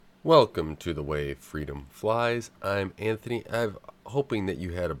Welcome to The Way Freedom Flies. I'm Anthony. I'm hoping that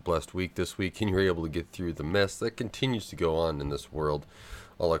you had a blessed week this week and you're able to get through the mess that continues to go on in this world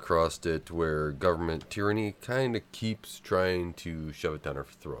all across it, where government tyranny kind of keeps trying to shove it down our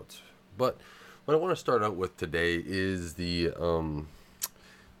throats. But what I want to start out with today is the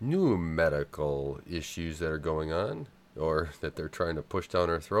new medical issues that are going on, or that they're trying to push down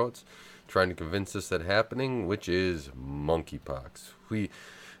our throats, trying to convince us that happening, which is monkeypox.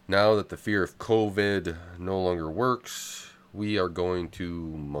 Now that the fear of COVID no longer works, we are going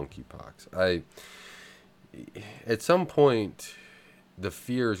to monkeypox. At some point, the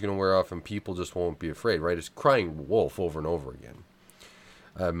fear is going to wear off and people just won't be afraid, right? It's crying wolf over and over again.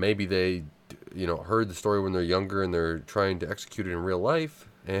 Maybe they, heard the story when they're younger and they're trying to execute it in real life,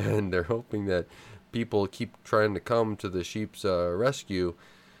 and they're hoping that people keep trying to come to the sheep's rescue.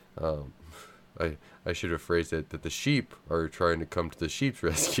 Um, I should have phrased it that the sheep are trying to come to the sheep's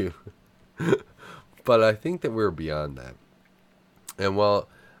rescue. But I think that we're beyond that. And while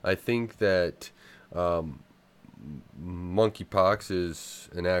I think that monkeypox is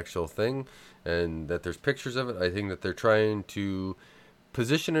an actual thing and that there's pictures of it, I think that they're trying to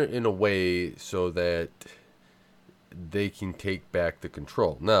position it in a way so that they can take back the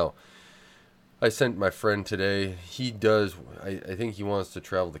control. Now, I sent my friend today. I think he wants to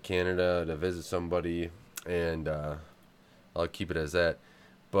travel to Canada to visit somebody, and I'll keep it as that.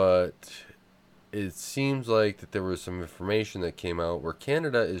 But it seems like that there was some information that came out where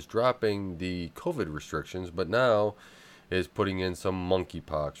Canada is dropping the COVID restrictions, but now is putting in some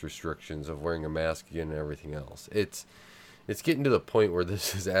monkeypox restrictions of wearing a mask again and everything else. It's getting to the point where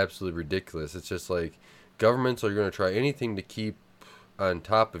this is absolutely ridiculous. It's just like governments are going to try anything to keep on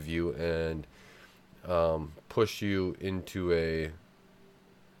top of you and push you into a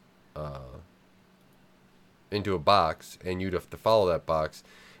box, and you'd have to follow that box.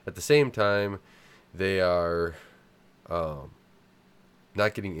 At the same time, they are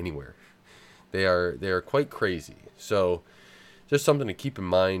not getting anywhere. They are quite crazy. So, just something to keep in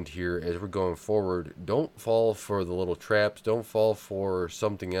mind here as we're going forward. Don't fall for the little traps. Don't fall for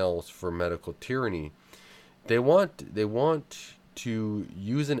something else for medical tyranny. They want to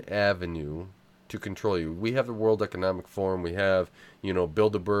use an avenue to control you. We have the World Economic Forum. We have,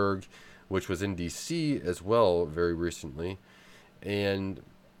 Bilderberg, which was in D.C. as well very recently. And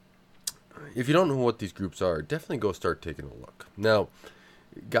if you don't know what these groups are, definitely go start taking a look. Now,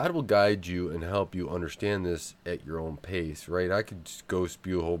 God will guide you and help you understand this at your own pace, right? I could just go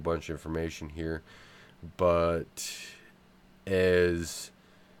spew a whole bunch of information here, but as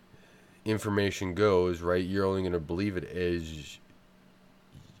information goes, right, you're only going to believe it as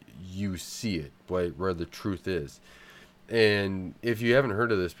you see it, right, where the truth is. And if you haven't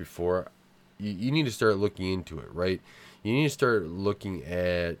heard of this before, you need to start looking into it, right? You need to start looking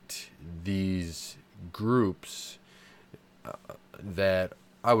at these groups that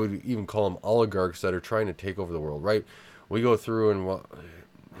I would even call them oligarchs that are trying to take over the world, right? We go through and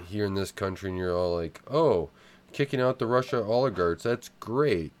here in this country, and you're all like, oh, kicking out the Russia oligarchs, that's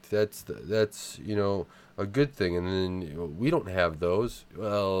great. That's a good thing. And then we don't have those.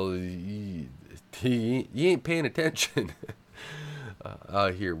 Well, you ain't paying attention.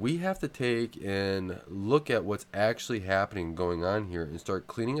 Here we have to take and look at what's actually happening, going on here, and start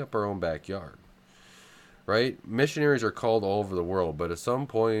cleaning up our own backyard. Right? Missionaries are called all over the world, but at some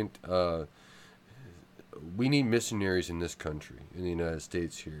point, we need missionaries in this country, in the United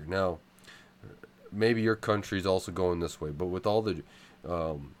States here. Now, maybe your country is also going this way, but with all the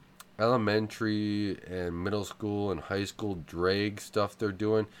elementary and middle school and high school drag stuff they're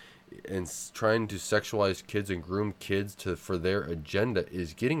doing, and trying to sexualize kids and groom kids for their agenda,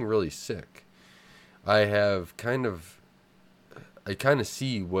 is getting really sick. I kind of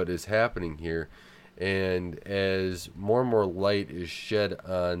see what is happening here. And as more and more light is shed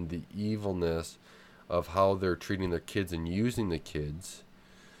on the evilness of how they're treating their kids and using the kids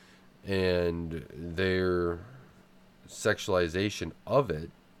and their sexualization of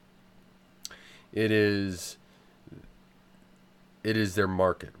it, it is their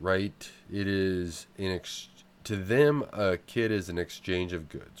market, right? It is to them, a kid is an exchange of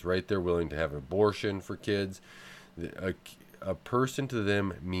goods, right? They're willing to have abortion for kids. A person to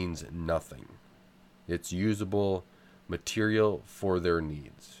them means nothing. It's usable material for their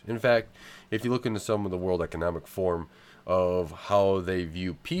needs. In fact, if you look into some of the World Economic Forum of how they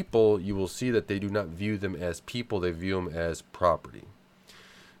view people, you will see that they do not view them as people, they view them as property.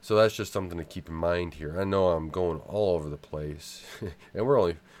 So that's just something to keep in mind here. I know I'm going all over the place, and we're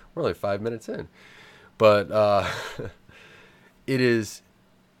only 5 minutes in, but it is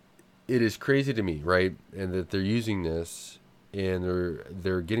crazy to me, right? And that they're using this and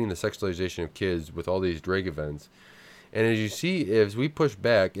they're getting the sexualization of kids with all these drag events. And as you see, as we push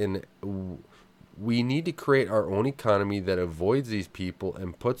back, and we need to create our own economy that avoids these people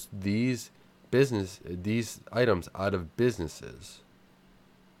and puts these items out of businesses.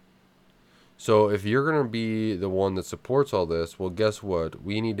 So if you're going to be the one that supports all this, well, guess what?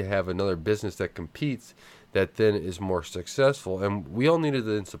 We need to have another business that competes, that then is more successful, and we all need to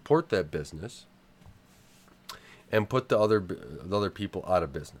then support that business and put the other people out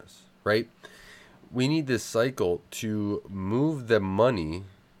of business, right? We need this cycle to move the money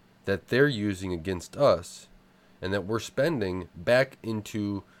that they're using against us and that we're spending back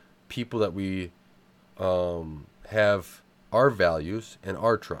into people that we have our values and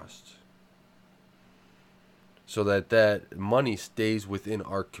our trust, so that money stays within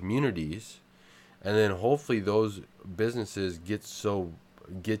our communities, and then hopefully those businesses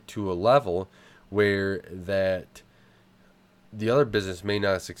get to a level where that the other business may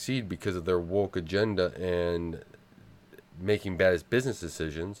not succeed because of their woke agenda and making bad business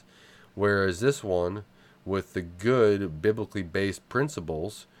decisions, whereas this one, with the good biblically based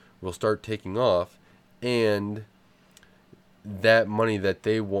principles, will start taking off, and that money that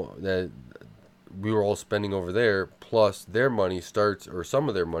they want, that we were all spending over there, plus their money starts, or some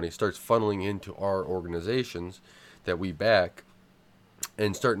of their money starts funneling into our organizations that we back,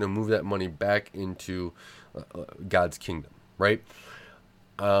 and starting to move that money back into God's kingdom, right?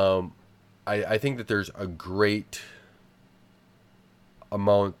 I think that there's a great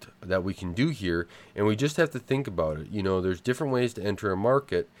amount that we can do here, and we just have to think about it. There's different ways to enter a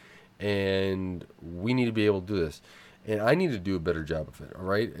market, and we need to be able to do this. And I need to do a better job of it, all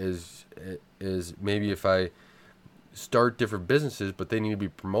right? Is maybe if I start different businesses, but they need to be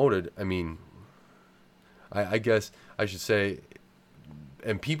promoted. I mean, I guess I should say,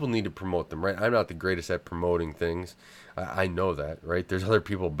 and people need to promote them, right? I'm not the greatest at promoting things. I know that, right? There's other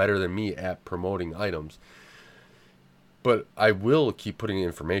people better than me at promoting items. But I will keep putting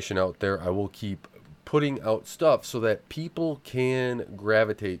information out there. I will keep putting out stuff so that people can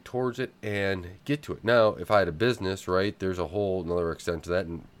gravitate towards it and get to it. Now, if I had a business, right, there's a whole another extent to that.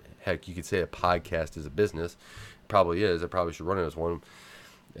 And heck, you could say a podcast is a business. It probably is. I probably should run it as one.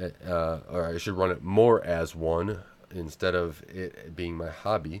 Or I should run it more as one instead of it being my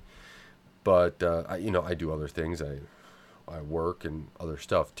hobby. But, I do other things. I work and other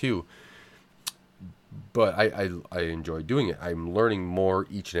stuff too. But I enjoy doing it. I'm learning more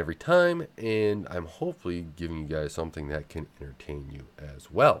each and every time, and I'm hopefully giving you guys something that can entertain you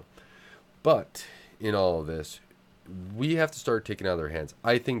as well. But in all of this, we have to start taking it out of their hands.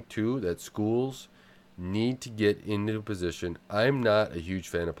 I think, too, that schools need to get into a position. I'm not a huge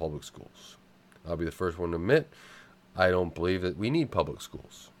fan of public schools. I'll be the first one to admit I don't believe that we need public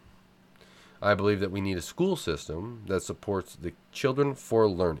schools. I believe that we need a school system that supports the children for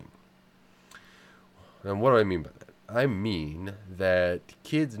learning. And what do I mean by that? I mean that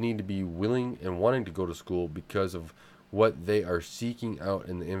kids need to be willing and wanting to go to school because of what they are seeking out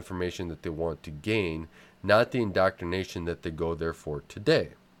and the information that they want to gain, not the indoctrination that they go there for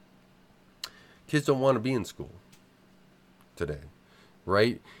today. Kids don't want to be in school today,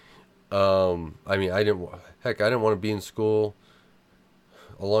 right? I didn't want to be in school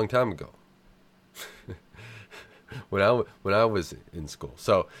a long time ago when I was in school.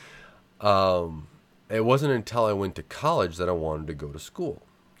 So, it wasn't until I went to college that I wanted to go to school.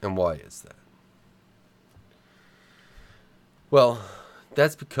 And why is that? Well,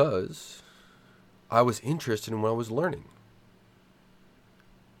 that's because I was interested in what I was learning.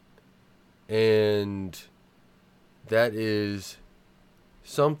 And that is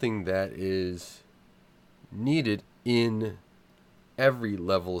something that is needed in every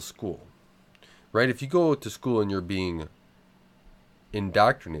level of school. Right? If you go to school and you're being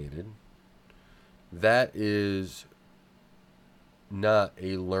indoctrinated, that is not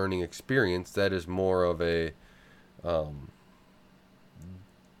a learning experience. That is more of a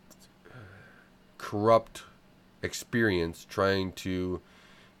corrupt experience trying to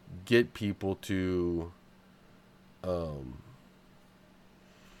get people to how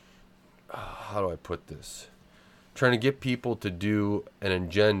do I put this? Trying to get people to do an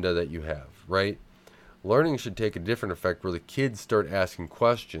agenda that you have, right? Learning should take a different effect where the kids start asking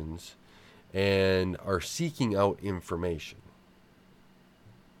questions and are seeking out information.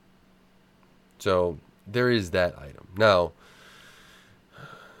 So there is that item. Now,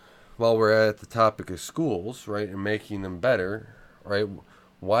 while we're at the topic of schools, right, and making them better, right,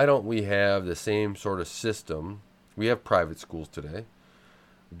 why don't we have the same sort of system? We have private schools today,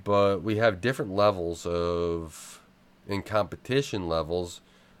 but we have different levels and competition levels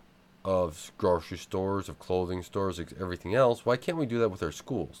of grocery stores, of clothing stores, everything else. Why can't we do that with our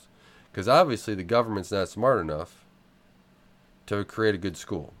schools? Because obviously the government's not smart enough to create a good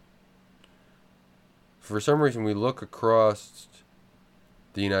school. For some reason, we look across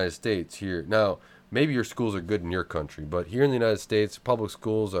the United States here. Now, maybe your schools are good in your country, but here in the United States, public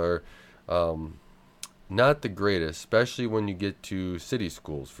schools are not the greatest, especially when you get to city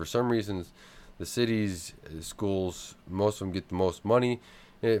schools. For some reasons, the cities schools, most of them get the most money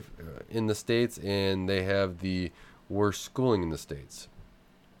in the states, and they have the worst schooling in the states.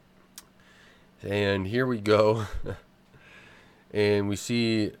 And here we go, and we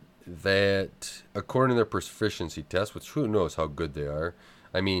see that according to their proficiency test, which who knows how good they are.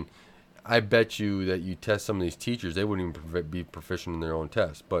 I mean, I bet you that you test some of these teachers, they wouldn't even be proficient in their own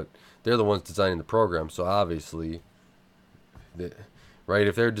test, but they're the ones designing the program, so obviously, right,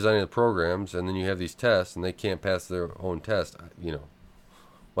 if they're designing the programs and then you have these tests and they can't pass their own test,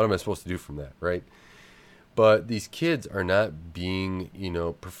 what am I supposed to do from that, right? But these kids are not being,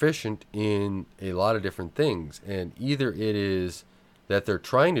 proficient in a lot of different things, and either it is that they're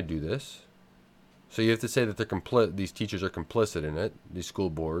trying to do this, so you have to say that these teachers are complicit in it, these school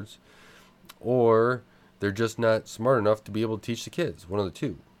boards, or they're just not smart enough to be able to teach the kids, one of the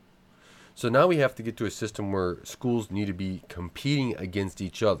two. So now we have to get to a system where schools need to be competing against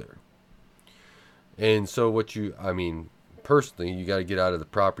each other. And so personally, you got to get out of the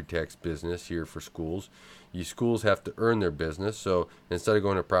property tax business here for schools. Schools have to earn their business, so instead of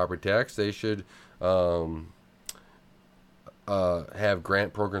going to property tax, they should have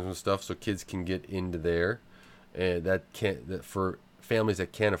grant programs and stuff so kids can get into there, and that for families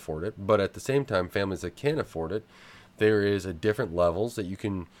that can't afford it. But at the same time, families that can afford it, there is a different levels that you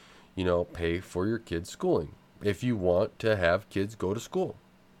can pay for your kids' schooling if you want to have kids go to school.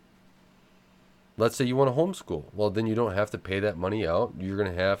 Let's say you want to homeschool. Well, then you don't have to pay that money out. You're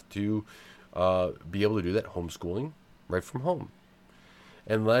going to have to be able to do that homeschooling right from home.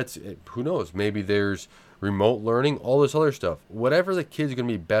 And who knows, maybe there's remote learning, all this other stuff. Whatever the kid's going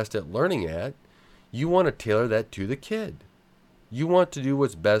to be best at learning at, you want to tailor that to the kid. You want to do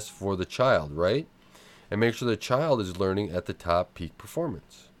what's best for the child, right? And make sure the child is learning at the top peak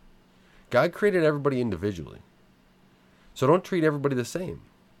performance. God created everybody individually. So don't treat everybody the same.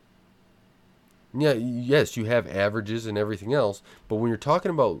 Yeah, yes, you have averages and everything else, but when you're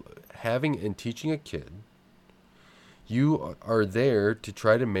talking about having and teaching a kid, you are there to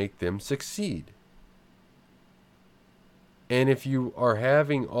try to make them succeed. And if you are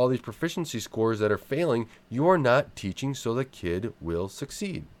having all these proficiency scores that are failing, you are not teaching so the kid will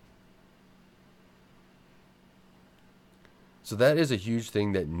succeed. So that is a huge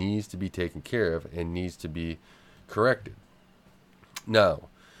thing that needs to be taken care of and needs to be corrected. Now,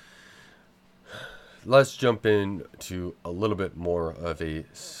 let's jump into a little bit more of a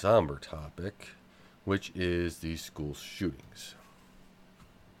somber topic, which is the school shootings.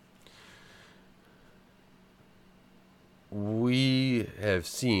 We have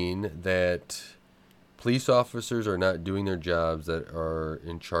seen that police officers are not doing their jobs that are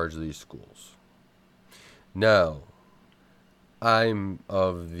in charge of these schools. Now, I'm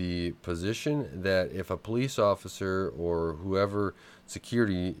of the position that if a police officer or whoever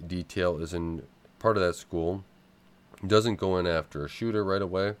security detail is in part of that school doesn't go in after a shooter right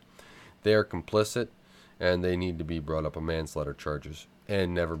away, they are complicit and they need to be brought up on manslaughter charges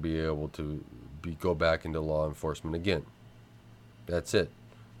and never be able to go back into law enforcement again. That's it.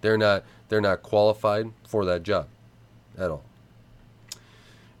 They're not qualified for that job at all.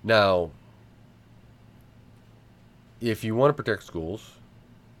 Now, if you want to protect schools,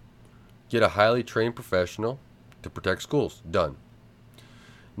 get a highly trained professional to protect schools. Done.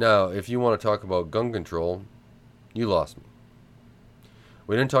 Now, if you want to talk about gun control, you lost me.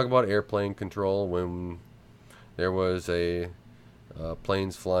 We didn't talk about airplane control when there was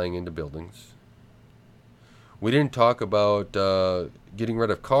planes flying into buildings. We didn't talk about getting rid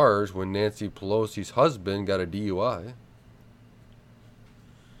of cars when Nancy Pelosi's husband got a DUI.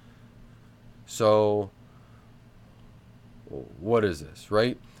 So, what is this,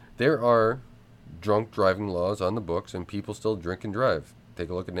 right? There are drunk driving laws on the books, and people still drink and drive. Take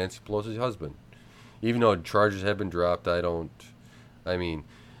a look at Nancy Pelosi's husband. Even though charges have been dropped, Nancy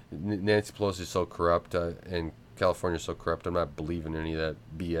Pelosi is so corrupt, and California is so corrupt, I'm not believing any of that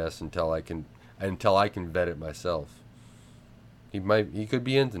BS until I can vet it myself. He could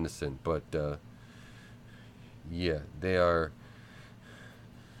be innocent, but yeah, they are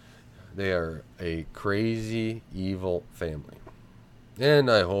a crazy, evil family.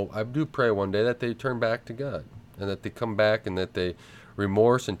 And I do pray one day that they turn back to God, and that they come back, and that they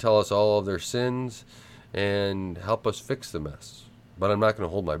remorse and tell us all of their sins and help us fix the mess. but I'm not going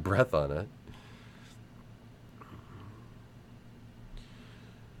to hold my breath on it.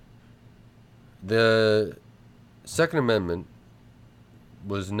 The Second Amendment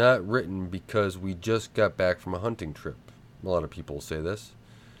was not written because we just got back from a hunting trip. A lot of people say this.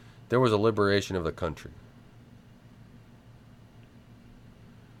 There was a liberation of the country.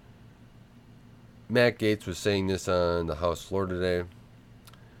 Matt Gaetz was saying this on the House floor today.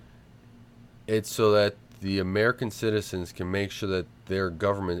 It's so that the American citizens can make sure that their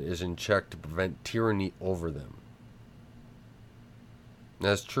government is in check to prevent tyranny over them.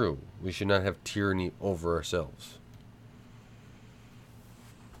 That's true. We should not have tyranny over ourselves.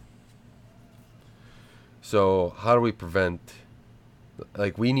 So how do we prevent,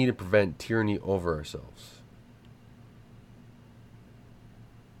 we need to prevent tyranny over ourselves.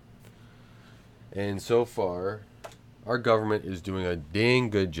 And so far, our government is doing a dang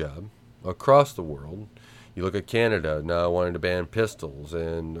good job across the world. You look at Canada now wanting to ban pistols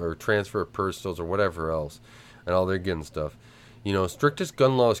or transfer of pistols or whatever else, and all their gun stuff. Strictest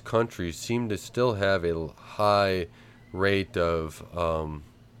gun laws countries seem to still have a high rate of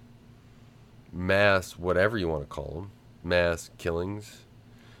mass, whatever you want to call them, mass killings.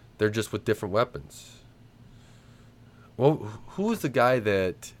 They're just with different weapons. Well, who was the guy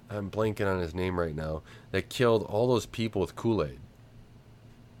that, I'm blanking on his name right now, that killed all those people with Kool-Aid?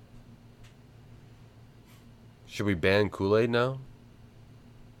 Should we ban Kool-Aid now?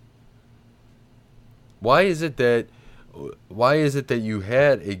 Why is it that you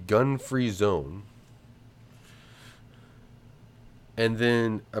had a gun-free zone and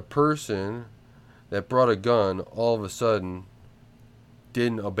then a person that brought a gun all of a sudden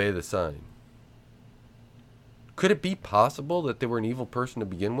didn't obey the sign? Could it be possible that they were an evil person to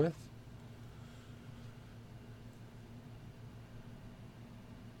begin with?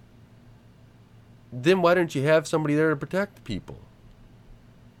 Then why don't you have somebody there to protect the people?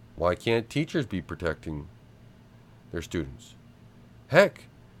 Why can't teachers be protecting their students? Heck,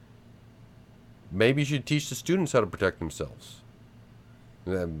 maybe you should teach the students how to protect themselves.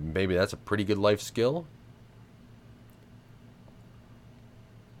 Maybe that's a pretty good life skill.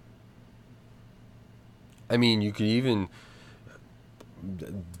 I mean, you could even,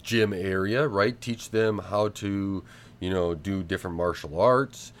 gym area, right? Teach them how to, do different martial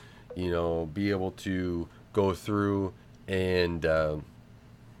arts, be able to go through and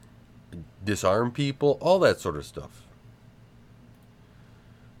disarm people, all that sort of stuff.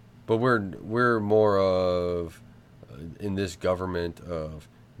 But we're more of, in this government of,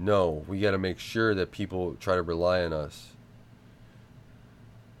 no, we got to make sure that people try to rely on us.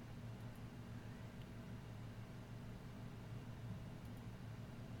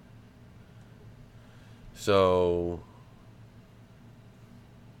 So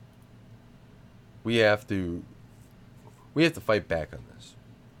we have to fight back on this.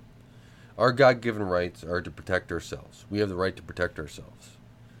 Our God-given rights are to protect ourselves. We have the right to protect ourselves.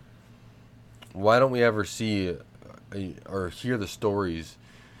 Why don't we ever see or hear the stories?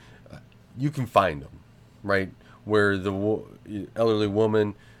 You can find them, right? Where the elderly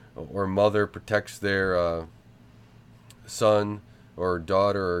woman or mother protects their son or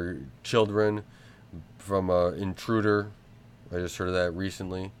daughter or children from an intruder. I just heard of that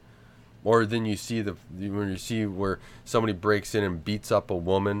recently. Or then you see when you see where somebody breaks in and beats up a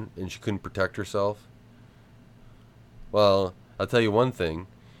woman and she couldn't protect herself. Well, I'll tell you one thing.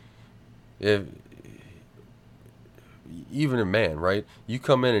 If even a man, right? You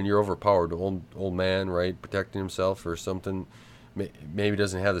come in and you're overpowered, old man, right, protecting himself or something. Maybe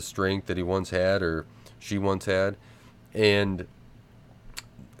doesn't have the strength that he once had or she once had, and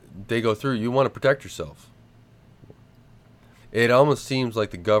they go through. You want to protect yourself. It almost seems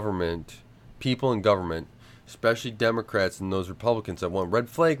like the government, people in government, especially Democrats and those Republicans that want red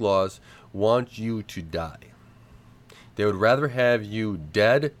flag laws, want you to die. They would rather have you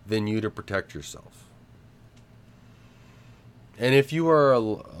dead than you to protect yourself. And if you are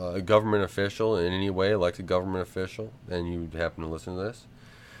a government official in any way, elected government official, and you happen to listen to this,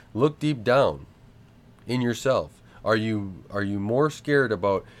 look deep down in yourself. Are you more scared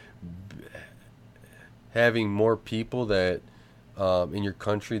about having more people that in your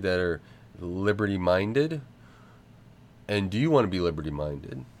country that are liberty-minded? And do you want to be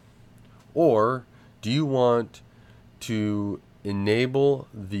liberty-minded? Or do you want to enable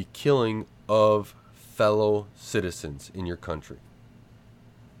the killing of fellow citizens in your country?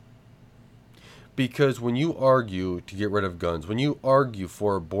 Because when you argue to get rid of guns, when you argue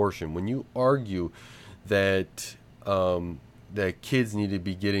for abortion, when you argue that that kids need to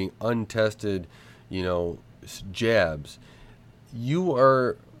be getting untested, jabs, you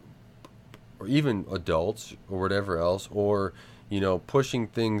are, or even adults or whatever else, or pushing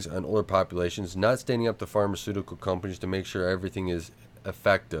things on older populations, not standing up to pharmaceutical companies to make sure everything is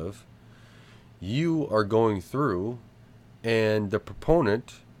effective. You are going through, and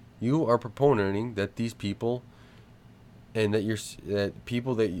you are proponenting that these people, and that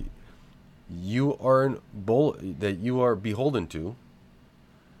people that you are beholden to,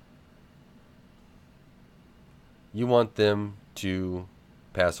 you want them to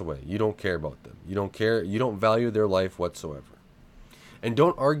pass away. You don't care about them. You don't value their life whatsoever. And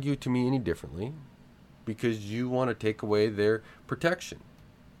don't argue to me any differently, because you want to take away their protection.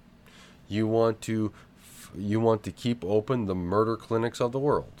 You want to keep open the murder clinics of the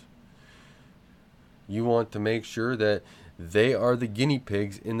world. You want to make sure that they are the guinea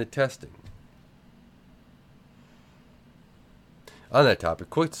pigs in the testing. On that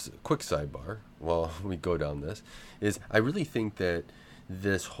topic, quick sidebar while we go down this, is I really think that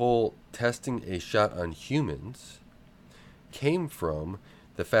this whole testing a shot on humans came from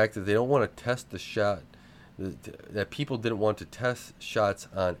the fact that they don't want to test the shot, that people didn't want to test shots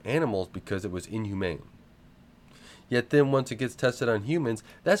on animals because it was inhumane. Yet then once it gets tested on humans,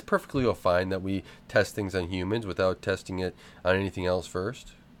 that's perfectly fine that we test things on humans without testing it on anything else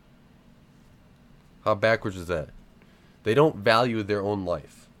first. How backwards is that? They don't value their own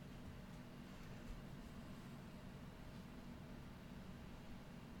life.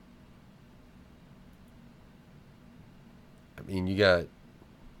 I mean,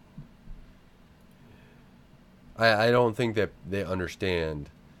 I don't think that they understand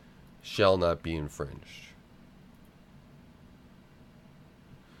shall not be infringed.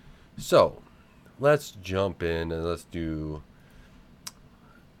 So, let's jump in and let's do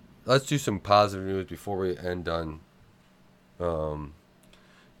some positive news before we end on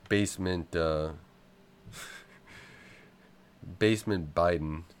basement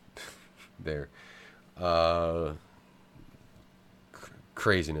Biden there.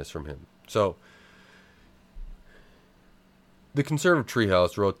 Craziness from him. So, the conservative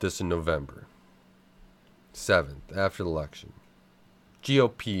treehouse wrote this in November 7th, after the election.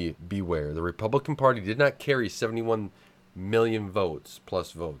 GOP, beware. The Republican Party did not carry 71 million votes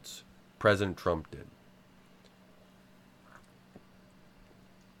plus votes. President Trump did.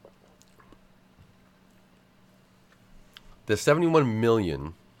 The 71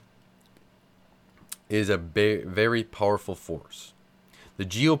 million is a very powerful force. The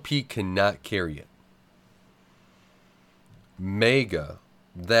GOP cannot carry it. MAGA,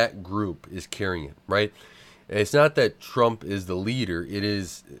 that group, is carrying it, right? It's not that Trump is the leader. It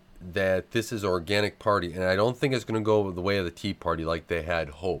is that this is an organic party, and I don't think it's going to go the way of the Tea Party like they had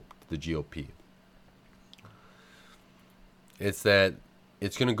hoped, the GOP. It's that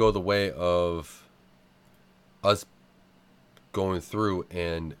it's going to go the way of us going through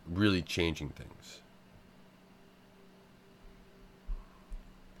and really changing things.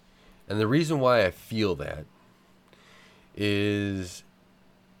 And the reason why I feel that is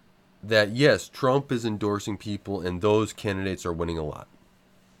that, yes, Trump is endorsing people and those candidates are winning a lot.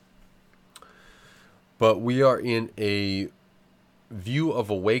 But we are in a view of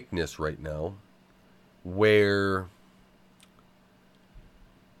awakeness right now where,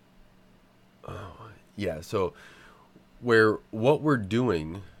 where what we're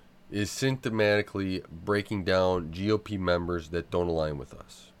doing is symptomatically breaking down GOP members that don't align with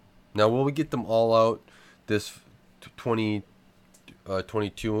us. Now, will we get them all out this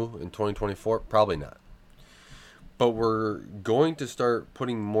 2022 and 2024? Probably not. But we're going to start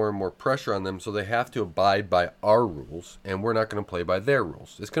putting more and more pressure on them so they have to abide by our rules, and we're not going to play by their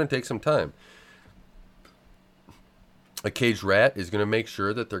rules. It's going to take some time. A caged rat is going to make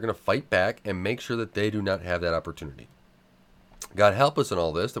sure that they're going to fight back and make sure that they do not have that opportunity. God help us in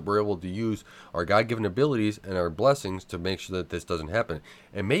all this, that we're able to use our God-given abilities and our blessings to make sure that this doesn't happen.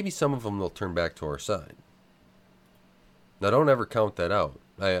 And maybe some of them will turn back to our side. Now, don't ever count that out.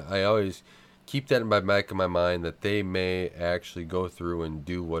 I always keep that in my back of my mind that they may actually go through and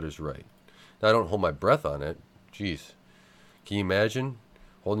do what is right. Now, I don't hold my breath on it. Jeez. Can you imagine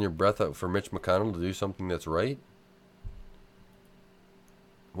holding your breath up for Mitch McConnell to do something that's right?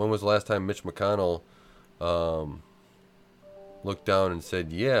 When was the last time Mitch McConnell looked down and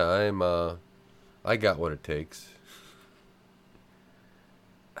said, yeah, I got what it takes?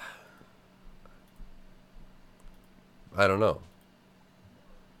 I don't know.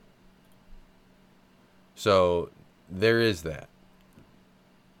 So there is that.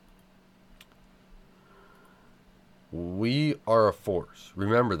 We are a force.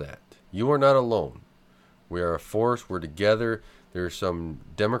 Remember that. You are not alone. We are a force. We're together. There's some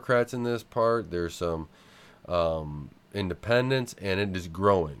Democrats in this part. There's some independents, and it is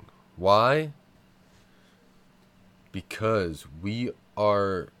growing. Why? because we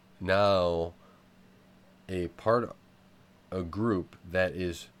are now a part, a group that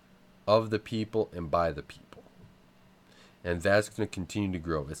is of the people and by the people. And that's going to continue to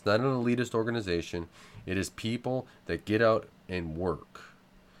grow. It's not an elitist organization. It is people that get out and work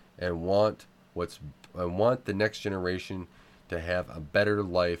and want the next generation to have a better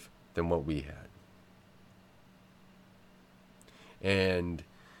life than what we had. And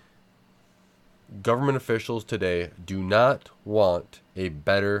government officials today do not want a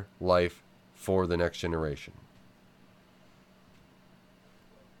better life for the next generation.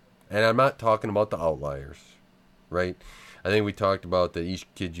 And I'm not talking about the outliers, right? I think we talked about that each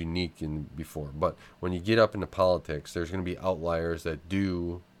kid's unique before. But when you get up into politics, there's going to be outliers that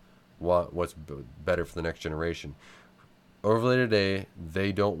do want what's better for the next generation. Overlay today,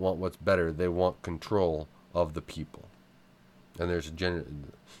 they don't want what's better. They want control of the people. And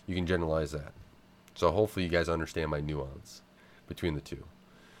you can generalize that. So hopefully you guys understand my nuance between the two.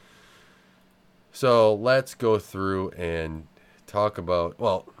 So let's go through and talk about,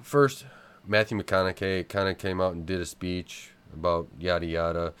 well, first, Matthew McConaughey kind of came out and did a speech about yada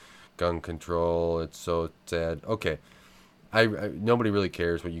yada, gun control. It's so sad. Okay, I nobody really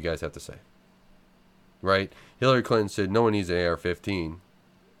cares what you guys have to say, right? Hillary Clinton said no one needs an AR-15.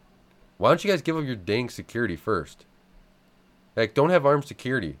 Why don't you guys give up your dang security first? Like, don't have armed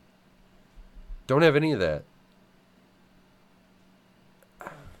security. Don't have any of that.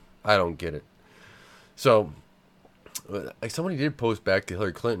 I don't get it. So, like, somebody did post back to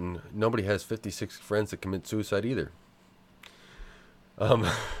Hillary Clinton, nobody has 56 friends that commit suicide either.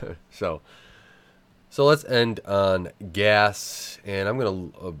 So let's end on gas, and I'm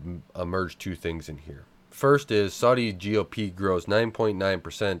going to merge two things in here. First is Saudi GOP grows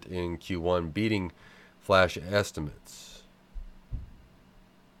 9.9% in Q1, beating flash estimates.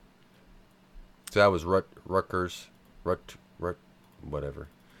 So that was Rutgers, whatever.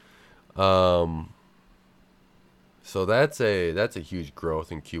 So that's a huge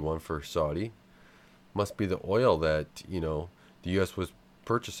growth in Q1 for Saudi. Must be the oil that, the U.S. was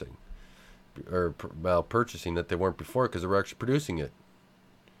purchasing, or purchasing that they weren't before because they were actually producing it.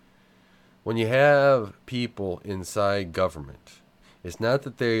 When you have people inside government, it's not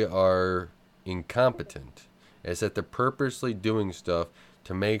that they are incompetent. It's that they're purposely doing stuff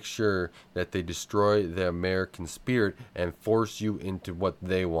to make sure that they destroy the American spirit and force you into what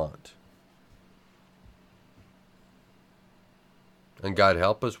they want. And God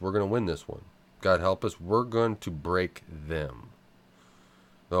help us, we're going to win this one. God help us, we're going to break them.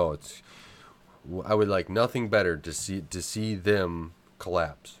 I would like nothing better to see them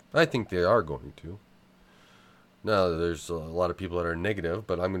collapse. I think they are going to. Now, there's a lot of people that are negative,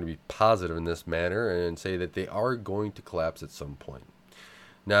 but I'm going to be positive in this manner and say that they are going to collapse at some point.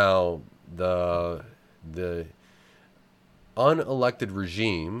 Now, the unelected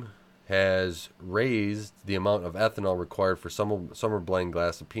regime has raised the amount of ethanol required for summer blend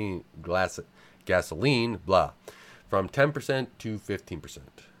gasoline, from 10% to 15%.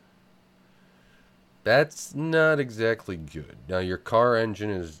 That's not exactly good. Now, your car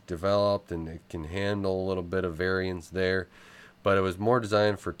engine is developed and it can handle a little bit of variance there, but it was more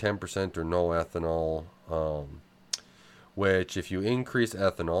designed for 10% or no ethanol, which if you increase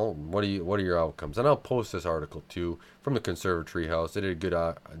ethanol, what are your outcomes? And I'll post this article too from the Conservative Treehouse. They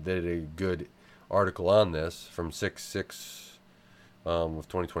did a good article on this from 6/6 of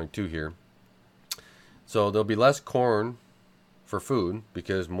 2022 here. So there'll be less corn for food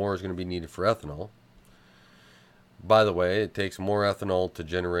because more is going to be needed for ethanol. By the way, it takes more ethanol to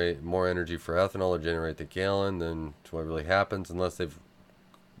generate more energy for ethanol to generate the gallon than what really happens, unless they've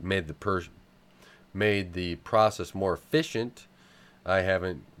made the process more efficient. I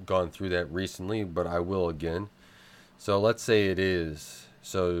haven't gone through that recently, but I will again. So let's say it is.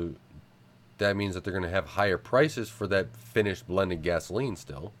 So that means that they're going to have higher prices for that finished blended gasoline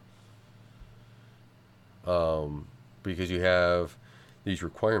still. Because you have these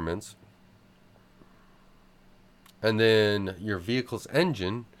requirements. And then your vehicle's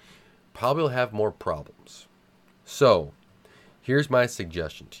engine probably will have more problems. So here's my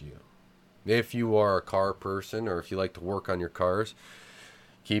suggestion to you. If you are a car person or if you like to work on your cars,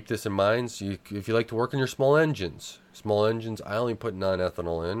 keep this in mind. So if you like to work on your small engines, I only put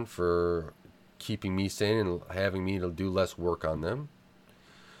non-ethanol in for keeping me sane and having me to do less work on them.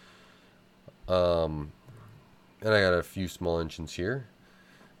 And I got a few small engines here.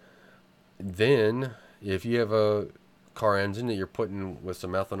 Then, if you have a car engine that you're putting with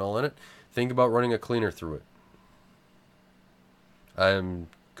some ethanol in it, think about running a cleaner through it. I'm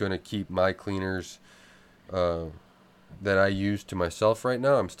going to keep my cleaners that I use to myself right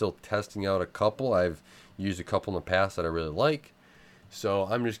now. I'm still testing out a couple. I've used a couple in the past that I really like. So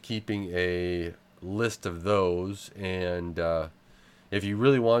I'm just keeping a list of those. And if you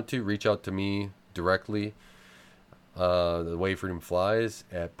really want to, reach out to me directly. The Way Freedom Flies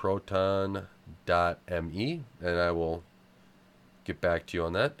at proton.me, and I will get back to you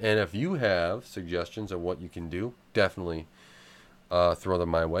on that. And if you have suggestions of what you can do, definitely throw them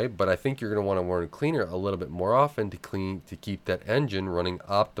my way. But I think you're going to want to learn to clean it a little bit more often to keep that engine running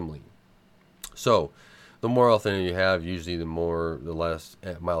optimally. So the more often you have, usually the less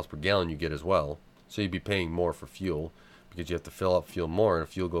miles per gallon you get as well. So you'd be paying more for fuel because you have to fill up fuel more, and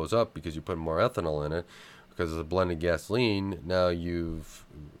fuel goes up because you put more ethanol in it because of the blended gasoline. Now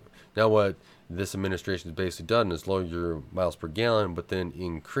what this administration has basically done is lower your miles per gallon, but then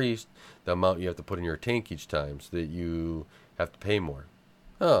increased the amount you have to put in your tank each time, so that you have to pay more.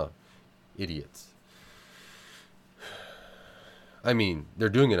 Oh, idiots. I mean, they're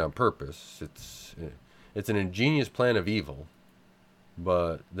doing it on purpose. It's an ingenious plan of evil,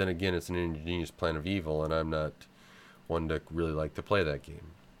 but then again, it's an ingenious plan of evil, and I'm not one to really like to play that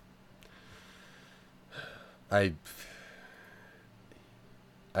game. I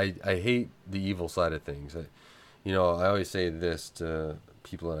hate the evil side of things. I always say this to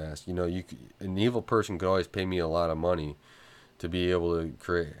people that ask. An evil person could always pay me a lot of money to be able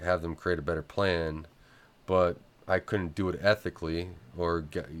to have them create a better plan, but I couldn't do it ethically,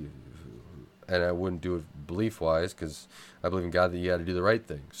 and I wouldn't do it belief-wise, because I believe in God that you got to do the right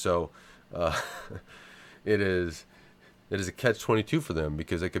thing. So it is a catch-22 for them,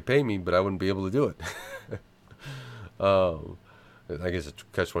 because they could pay me, but I wouldn't be able to do it. I guess it's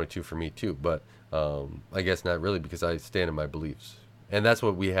catch-22 for me too, but I guess not really, because I stand in my beliefs, and that's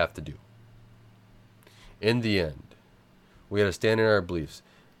what we have to do. In the end, we got to stand in our beliefs.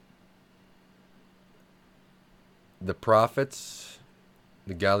 The prophets,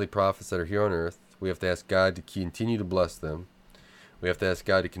 the godly prophets that are here on earth, we have to ask God to continue to bless them. We have to ask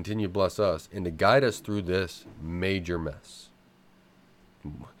God to continue to bless us and to guide us through this major mess.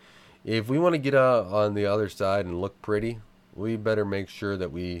 If we want to get out on the other side and look pretty, we better make sure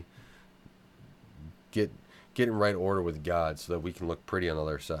that we get in right order with God, so that we can look pretty on the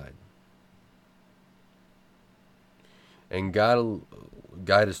other side. And God will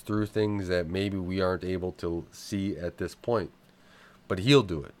guide us through things that maybe we aren't able to see at this point, but He'll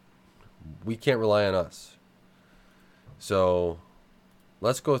do it. We can't rely on us. So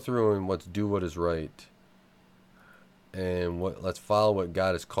let's go through and let's do what is right, and let's follow what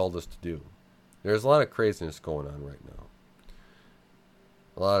God has called us to do. There's a lot of craziness going on right now,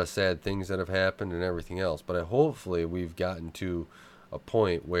 a lot of sad things that have happened and everything else, but hopefully we've gotten to a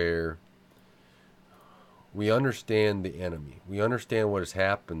point where we understand the enemy. We understand what has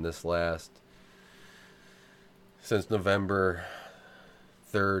happened since November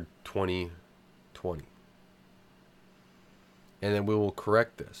 3rd, 2020. And then we will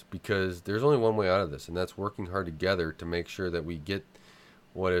correct this, because there's only one way out of this, and that's working hard together to make sure that we get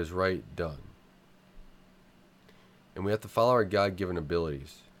what is right done. And we have to follow our God-given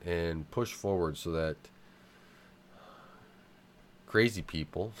abilities and push forward, so that crazy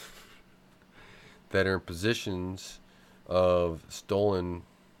people that are in positions of stolen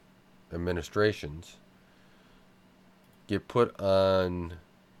administrations get put on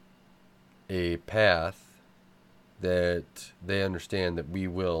a path that they understand that we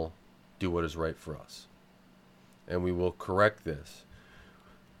will do what is right for us, and we will correct this.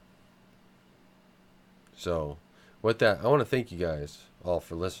 So with that, I want to thank you guys all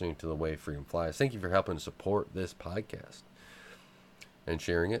for listening to The Way Freedom Flies. Thank you for helping support this podcast and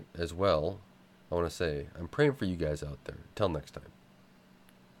sharing it as well. I want to say I'm praying for you guys out there. Until next time,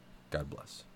 God bless.